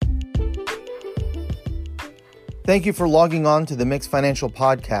Thank you for logging on to the MiiX Financial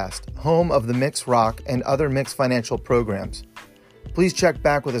Podcast, home of the MiiX Rock and other MiiX Financial programs. Please check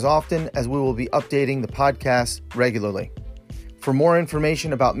back with us often as we will be updating the podcast regularly. For more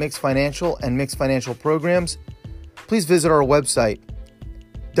information about MiiX Financial and MiiX Financial programs, please visit our website,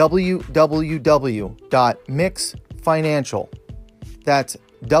 www.miixfinancial. That's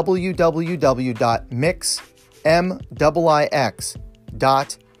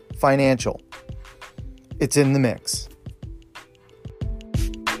www.miix.financial. It's in the mix.